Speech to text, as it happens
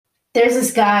There's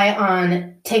this guy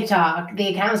on TikTok. The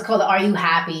account is called Are You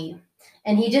Happy?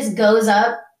 And he just goes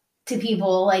up to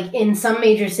people like in some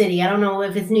major city. I don't know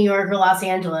if it's New York or Los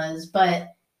Angeles, but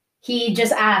he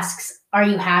just asks, Are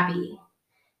you happy?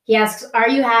 He asks, Are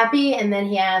you happy? And then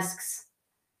he asks,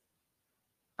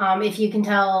 if you can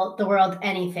tell the world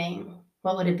anything,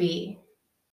 what would it be?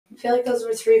 I feel like those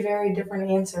were three very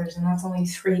different answers, and that's only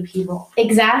three people.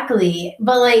 Exactly.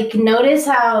 But, like, notice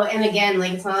how, and again,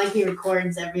 like, it's not like he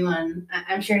records everyone.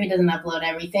 I'm sure he doesn't upload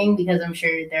everything because I'm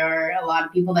sure there are a lot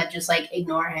of people that just, like,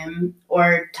 ignore him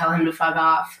or tell him to fuck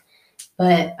off.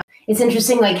 But it's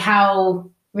interesting, like, how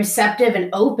receptive and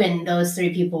open those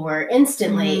three people were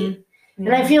instantly. Mm-hmm.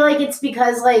 And I feel like it's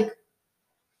because, like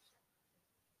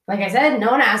I said,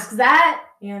 no one asks that.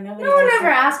 Yeah, no one ever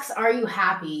asks, Are you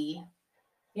happy?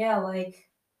 Yeah, like,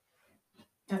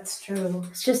 that's true.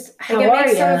 It's just, how like, are you? It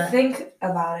makes them think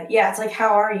about it. Yeah, it's like,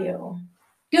 how are you?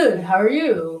 Good, how are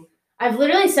you? I've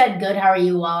literally said good, how are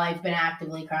you while I've been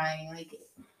actively crying. Like,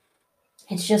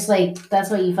 it's just like, that's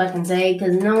what you fucking say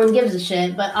because no one gives a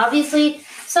shit. But obviously,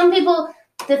 some people,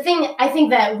 the thing I think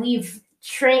that we've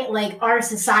trained, like, our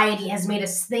society has made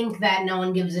us think that no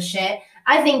one gives a shit.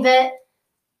 I think that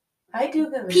I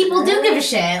do give a people shit. do give a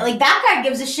shit. Like, that guy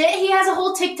gives a shit. He has a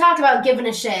whole TikTok about giving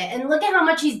a shit. And look at how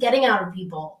much he's getting out of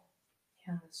people.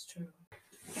 Yeah, that's true.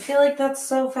 I feel like that's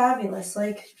so fabulous.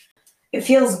 Like, it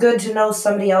feels good to know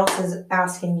somebody else is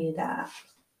asking you that.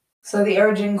 So the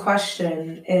urgent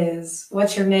question is,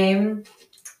 what's your name?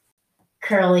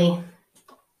 Curly.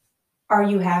 Are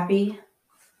you happy?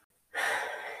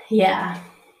 Yeah.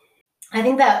 I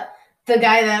think that the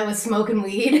guy that was smoking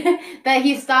weed that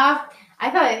he stopped, I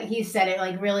thought he said it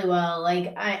like really well.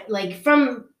 Like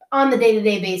from on the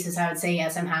day-to-day basis, I would say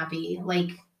yes, I'm happy. Like,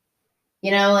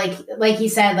 you know, like he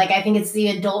said, like I think it's the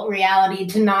adult reality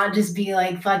to not just be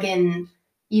like fucking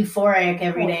euphoric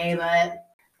every day, but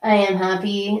I am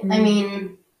happy. Mm-hmm. I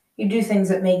mean, you do things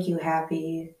that make you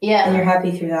happy. Yeah. And you're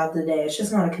happy throughout the day. It's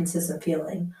just not a consistent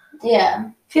feeling. Yeah.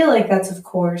 I feel like that's of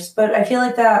course, but I feel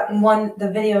like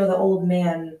the video of the old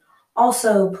man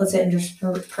also puts it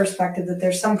into perspective that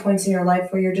there's some points in your life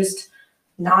where you're just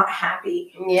not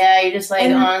happy. Yeah, you're just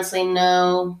like, honestly,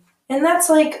 no. And that's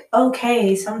like,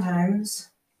 okay sometimes,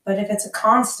 but if it's a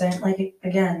constant, like,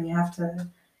 again, you have to.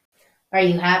 Are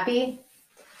you happy?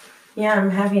 Yeah, I'm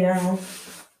happy now.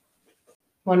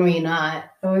 When were you not?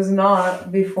 I was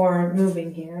not before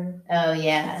moving here. Oh,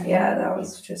 yeah. Yeah, that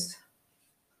was just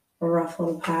a rough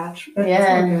little patch, but it's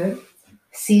all good.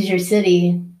 Seizure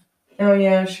City. Oh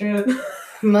yeah, shoot.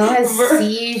 Mo has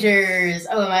seizures.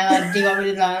 Oh, am I allowed? Do you want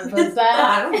me to not post that?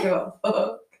 I don't give a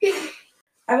fuck.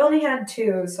 I've only had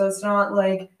 2, so it's not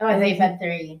like. Oh, I thought you've had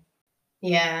 3.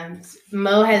 Yeah,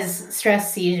 Mo has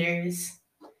stress seizures.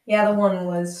 Yeah, the one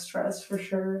was stress for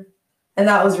sure. And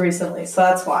that was recently, so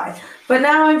that's why. But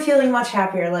now I'm feeling much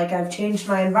happier. Like, I've changed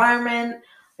my environment.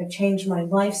 I've changed my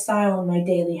lifestyle and my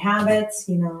daily habits,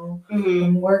 you know. Mm-hmm.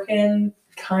 I'm working,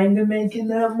 kind of making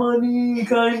that money,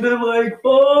 kind of like,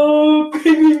 oh,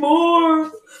 pay me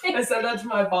more. I said that to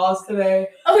my boss today.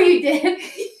 Oh, you did?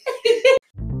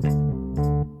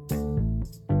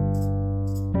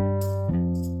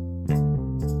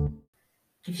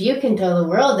 If you can tell the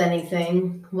world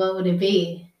anything, what would it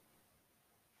be?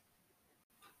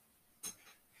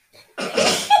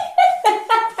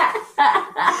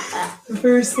 The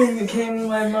first thing that came to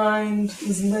my mind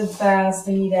was live fast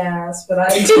and eat ass, but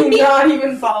I do not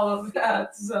even follow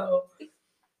that, so.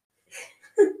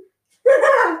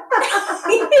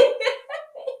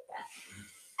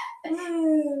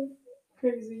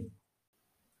 Crazy.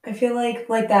 I feel like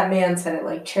that man said it,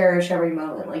 like, cherish every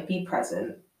moment, like, be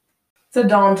present. It's a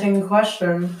daunting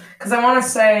question, because I want to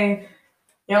say,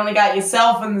 you only got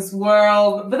yourself in this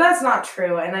world, but that's not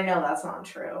true, and I know that's not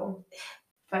true.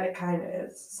 But it kind of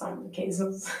is, some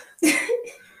cases. I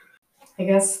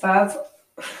guess that's.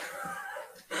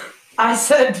 I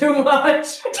said too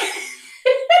much.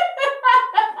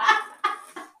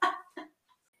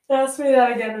 Ask me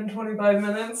that again in 25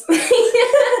 minutes.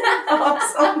 I'll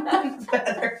have something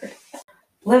better.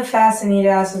 Live fast and eat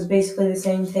ass is basically the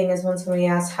same thing as when somebody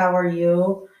asks, how are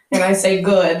you? And I say,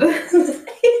 good.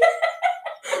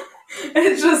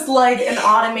 It's just like an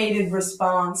automated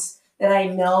response that I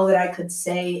know that I could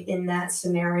say in that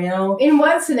scenario. In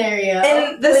what scenario?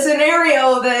 In the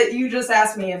scenario that you just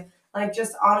asked me, if, like,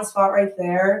 just on the spot right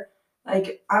there,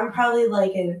 like, I'm probably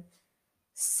like a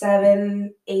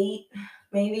 7, 8,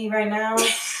 maybe right now.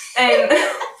 And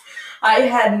I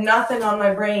had nothing on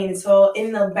my brain, so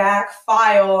in the back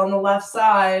file on the left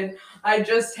side, I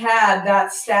just had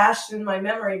that stashed in my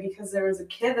memory because there was a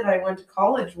kid that I went to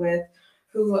college with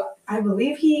who I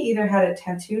believe he either had it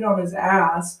tattooed on his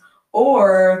ass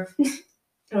or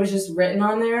it was just written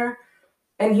on there.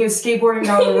 And he was skateboarding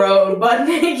down the road butt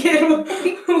naked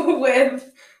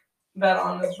with that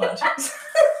on his butt cheeks.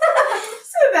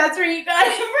 So that's where you got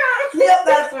it from? Yep,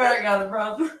 that's where I got it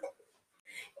from.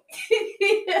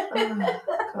 Oh,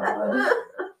 God.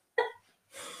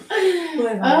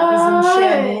 My heart is in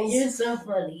shambles. You're so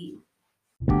funny.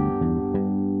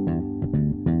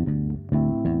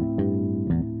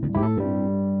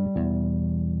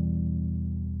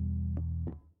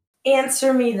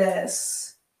 Answer me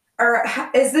this. Or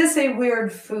is this a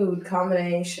weird food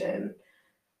combination?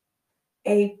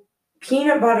 A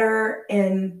peanut butter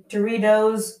and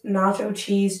Doritos nacho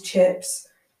cheese chips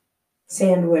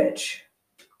sandwich.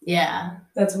 Yeah.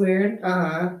 That's weird.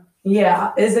 Uh-huh.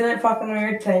 Yeah. Isn't it fucking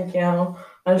weird? Thank you.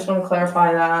 I just want to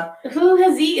clarify that. Who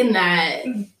has eaten that?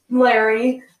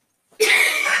 Larry.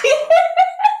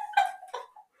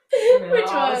 Which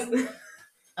one?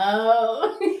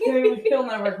 Oh. He'll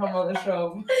never come on the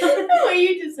show. Well,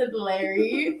 you just said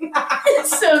Larry.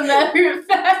 So matter of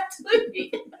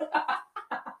factly.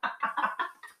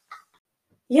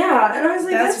 Yeah, and I was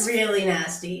like, that's really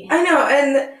nasty. I know,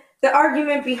 and the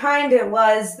argument behind it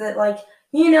was that, like,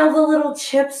 you know, the little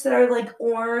chips that are like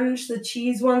orange, the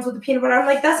cheese ones with the peanut butter. I'm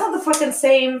like, that's not the fucking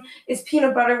same as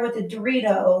peanut butter with the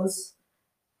Doritos.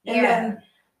 And then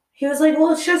he was like,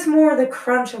 well, it's just more the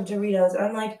crunch of Doritos. And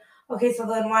I'm like, okay, so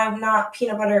then why not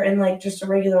peanut butter and like just a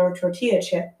regular tortilla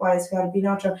chip? Why it's got to be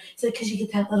nacho? He's like, because you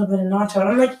get that little bit of nacho. And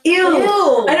I'm like,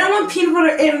 ew. I don't want peanut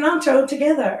butter and nacho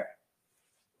together.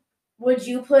 Would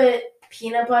you put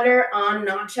peanut butter on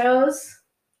nachos?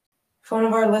 If one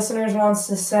of our listeners wants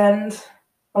to send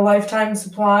a lifetime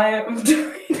supply of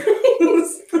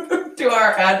Doritos to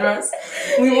our address,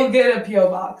 we will get a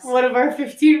P.O. box. One of our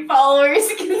 15 followers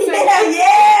can send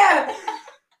yeah!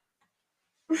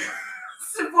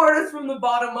 Support us from the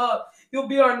bottom up. You'll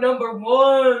be our number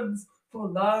ones for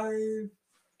life.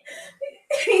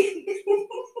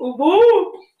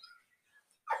 Woo!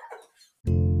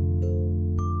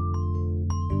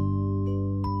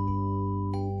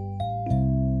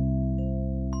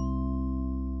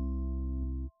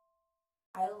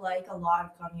 I like a lot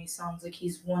of Kanye songs. Like,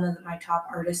 he's one of my top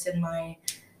artists in my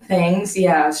things.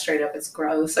 Yeah, straight up, it's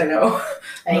gross. I know.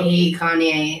 I hate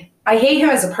Kanye. I hate him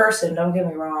as a person, don't get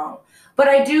me wrong. But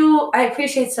I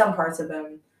appreciate some parts of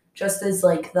him. Just as,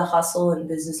 like, the hustle and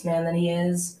businessman that he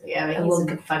is. Yeah, but he's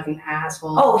a fucking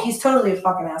asshole. Oh, he's totally a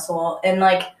fucking asshole. And,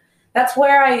 like, that's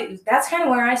kind of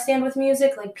where I stand with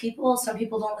music. Like, some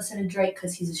people don't listen to Drake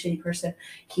because he's a shitty person.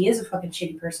 He is a fucking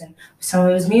shitty person. Some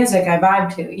of his music I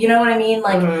vibe to. You know what I mean?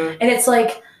 Like, and it's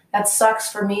like, that sucks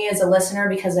for me as a listener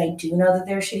because I do know that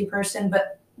they're a shitty person.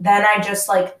 But then I just,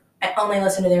 like, I only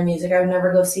listen to their music. I would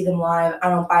never go see them live. I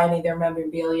don't buy any of their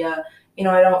memorabilia. You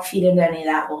know, I don't feed into any of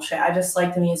that bullshit. I just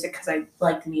like the music because I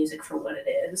like the music for what it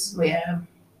is. Yeah.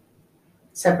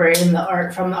 Separating the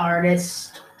art from the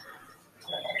artist.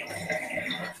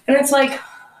 And it's like,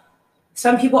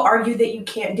 some people argue that you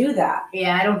can't do that.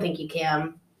 Yeah, I don't think you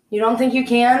can. You don't think you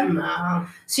can? No.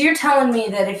 So you're telling me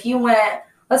that if you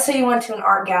let's say you went to an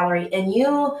art gallery and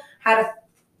you had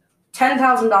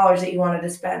 $10,000 that you wanted to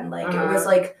spend, like it was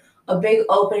like a big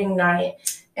opening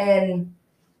night, and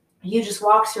you just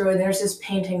walk through and there's this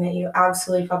painting that you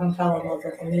absolutely fucking fell in love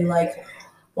with, and you like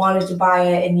wanted to buy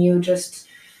it, and you just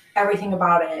everything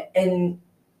about it, and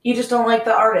you just don't like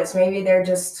the artist. Maybe they're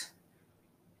just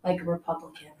like a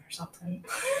Republican or something.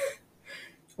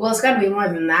 Well, it's got to be more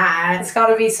than that. It's got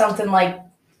to be something like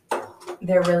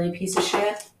they're really a piece of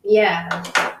shit. Yeah.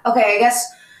 Okay, I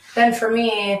guess then for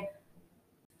me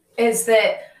is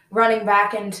that running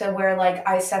back into where like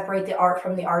I separate the art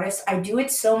from the artist. I do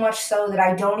it so much so that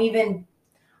I don't even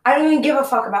give a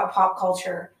fuck about pop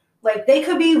culture. Like, they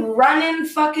could be running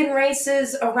fucking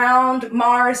races around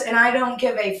Mars and I don't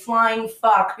give a flying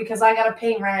fuck because I gotta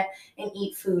pay rent and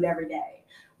eat food every day.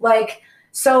 Like,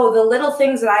 so the little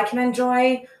things that I can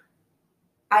enjoy,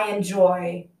 I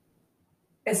enjoy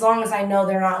as long as I know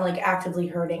they're not like actively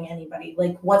hurting anybody.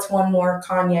 Like, what's one more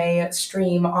Kanye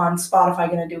stream on Spotify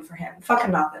gonna do for him?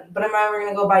 Fucking nothing. But am I ever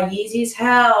gonna go buy Yeezys?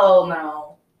 Hell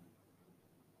no.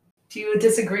 Do you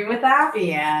disagree with that?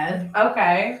 Yeah.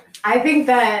 Okay. I think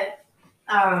that,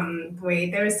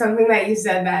 there was something that you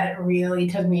said that really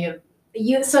took me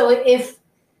so if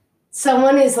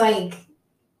someone's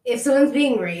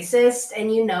being racist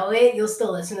and you know it, you'll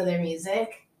still listen to their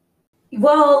music?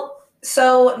 Well,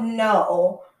 so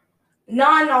no.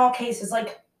 Not in all cases.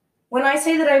 Like, when I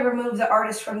say that I remove the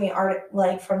artist from the art,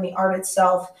 like from the art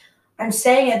itself, I'm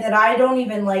saying it that I don't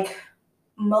even like,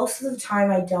 most of the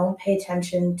time I don't pay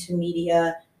attention to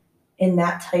media in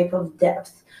that type of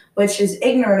depth, which is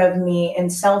ignorant of me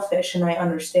and selfish, and I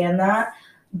understand that.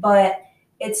 But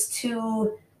it's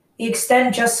to the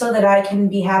extent just so that I can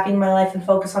be happy in my life and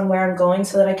focus on where I'm going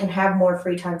so that I can have more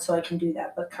free time so I can do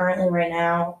that. But currently, right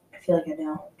now, I feel like I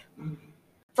don't. Mm-hmm.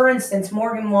 For instance,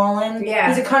 Morgan Wallen,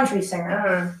 he's a country singer.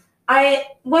 Uh-huh. I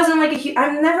wasn't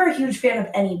I'm never a huge fan of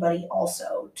anybody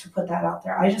also, to put that out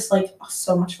there. I just like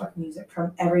so much fucking music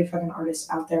from every fucking artist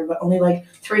out there, but only like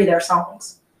 3 of their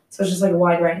songs. So it's just like a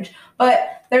wide range.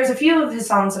 But there's a few of his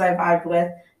songs that I vibed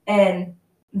with, and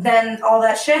then all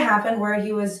that shit happened where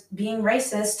he was being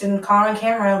racist and caught on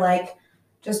camera, like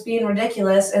just being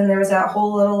ridiculous, and there was that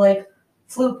whole little like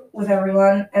fluke with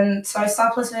everyone, and so I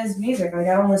stopped listening to his music. Like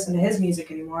I don't listen to his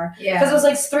music anymore. Yeah. Because it was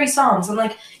like 3 songs. I'm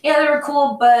like, yeah, they were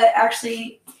cool, but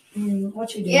actually,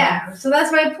 what you doing? Yeah. So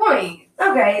that's my point.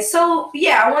 Okay, so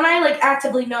yeah, when I like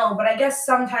actively know, but I guess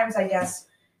sometimes like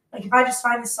if I just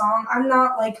find a song, I'm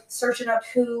not like searching up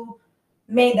who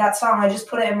made that song. I just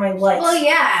put it in my life. Well,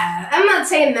 yeah. I'm not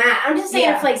saying that. I'm just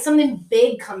saying if like something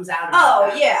big comes out of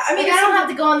that. Yeah. I mean, like, I don't have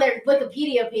to go on their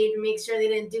Wikipedia page and make sure they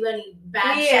didn't do any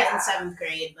bad shit in 7th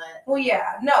grade, but well,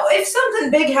 yeah. No, if something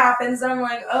big happens, then I'm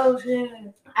like, oh shit.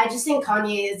 I just think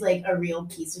Kanye is like a real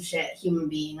piece of shit human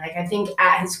being. Like I think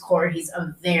at his core he's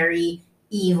a very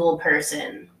evil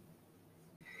person.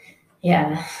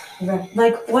 Yeah.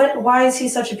 Like, what? Why is he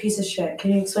such a piece of shit?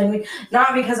 Can you explain to me?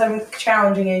 Not because I'm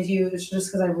challenging it as you, it's just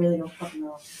because I really don't fucking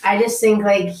know. I just think,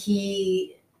 like,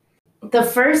 the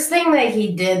first thing that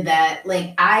he did that,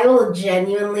 like, I will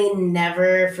genuinely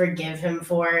never forgive him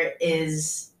for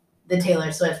is the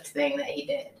Taylor Swift thing that he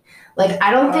did. Like, I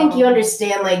don't think you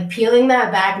understand, like, peeling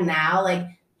that back now, like,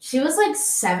 she was, like,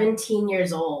 17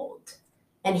 years old.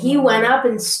 And he went up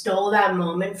and stole that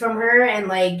moment from her and,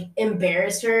 like,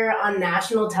 embarrassed her on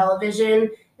national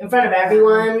television in front of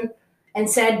everyone and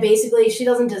said, basically, she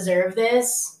doesn't deserve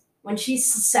this. When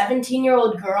she's a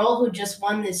 17-year-old girl who just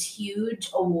won this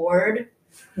huge award.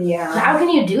 Yeah. How can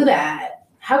you do that?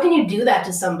 How can you do that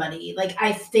to somebody? Like,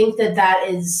 I think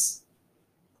that's,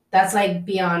 like,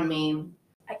 beyond me.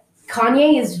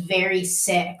 Kanye is very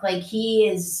sick. Like,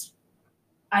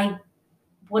 I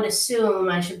would assume,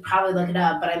 I should probably look it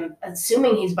up, but I'm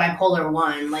assuming he's bipolar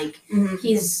 1. Like,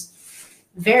 he's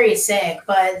very sick.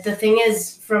 But the thing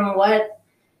is, from what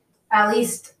at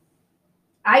least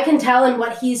I can tell in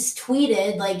what he's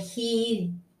tweeted, like,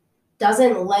 he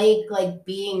doesn't like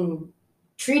being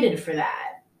treated for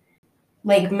that.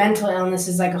 Like, mental illness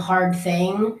is like a hard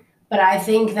thing, but I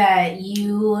think that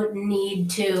you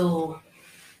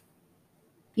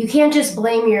can't just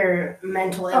blame your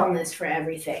mental illness for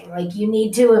everything. Like, you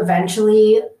need to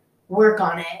eventually work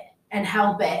on it and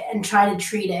help it and try to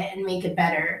treat it and make it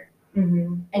better.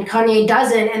 Mm-hmm. And Kanye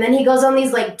doesn't. And then he goes on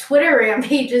these, like, Twitter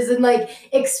rampages and, like,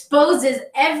 exposes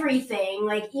everything,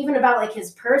 like, even about, like,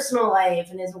 his personal life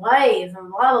and his wife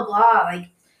and blah, blah, blah. Like,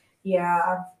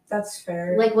 yeah, that's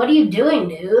fair. Like, what are you doing,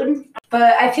 dude?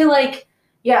 But I feel like,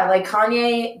 yeah, like,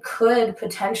 Kanye could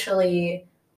potentially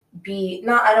be,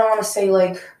 I don't want to say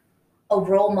like a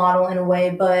role model in a way,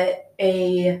 but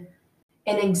an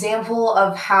example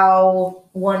of how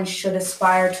one should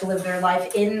aspire to live their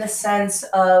life, in the sense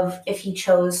of if he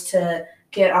chose to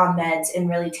get on meds and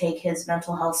really take his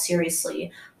mental health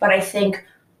seriously. But I think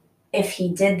if he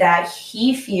did that,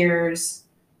 he fears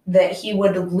that he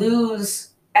would lose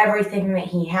everything that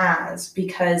he has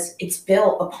because it's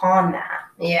built upon that.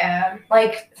 Yeah.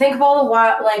 Like, think of all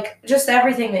the just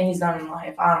everything that he's done in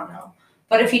life. I don't know.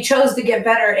 But if he chose to get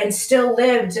better and still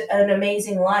lived an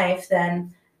amazing life,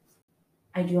 then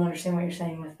I do understand what you're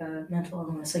saying with the mental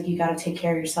illness. Like, you got to take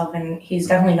care of yourself, and he's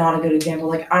definitely not a good example.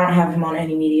 Like, I don't have him on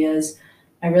any medias.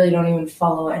 I really don't even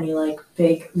follow any, like,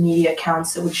 big media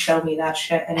accounts that would show me that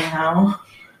shit anyhow.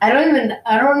 I don't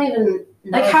even know.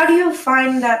 Like, how do you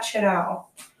find that shit out?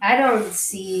 I don't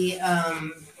see,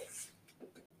 I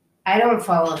don't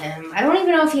follow him. I don't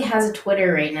even know if he has a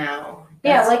Twitter right now.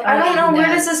 Yeah, like, I don't know. Where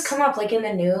does this come up? Like, in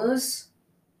the news?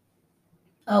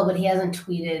 Oh, but he hasn't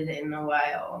tweeted in a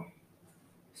while.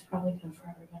 It's probably good for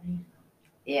everybody.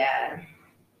 Yeah.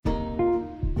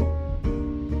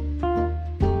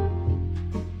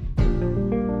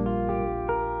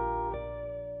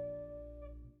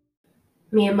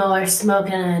 Me and Mo are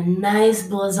smoking a nice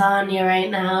lasagna right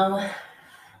now.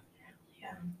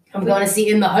 Yeah. I'm going to see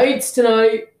In the Heights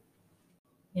tonight.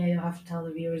 Yeah, you'll have to tell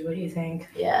the viewers what you think.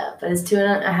 Yeah, but it's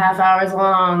 2.5 hours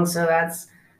long, so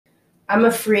I'm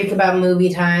a freak about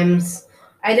movie times.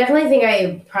 I definitely think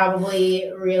I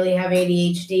probably really have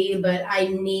ADHD, but I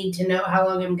need to know how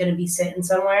long I'm going to be sitting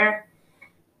somewhere.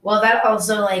 Well, that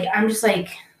also, like, I'm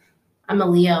a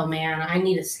Leo, man. I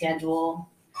need a schedule.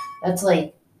 That's,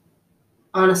 like,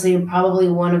 honestly probably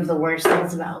one of the worst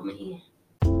things about me.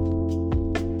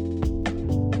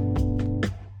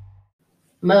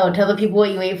 Mo, tell the people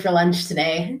what you ate for lunch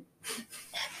today.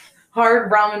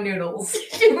 Hard ramen noodles.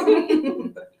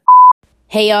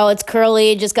 Hey y'all, it's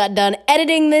Curly. Just got done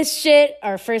editing this shit.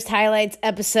 Our first highlights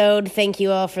episode. Thank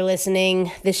you all for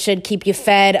listening. This should keep you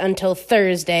fed until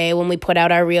Thursday when we put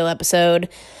out our real episode.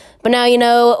 But now you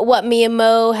know what me and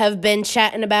Mo have been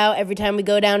chatting about every time we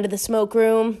go down to the smoke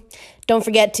room. Don't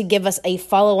forget to give us a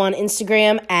follow on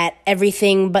Instagram at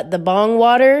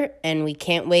everythingbutthebongwater, and we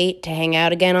can't wait to hang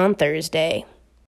out again on Thursday.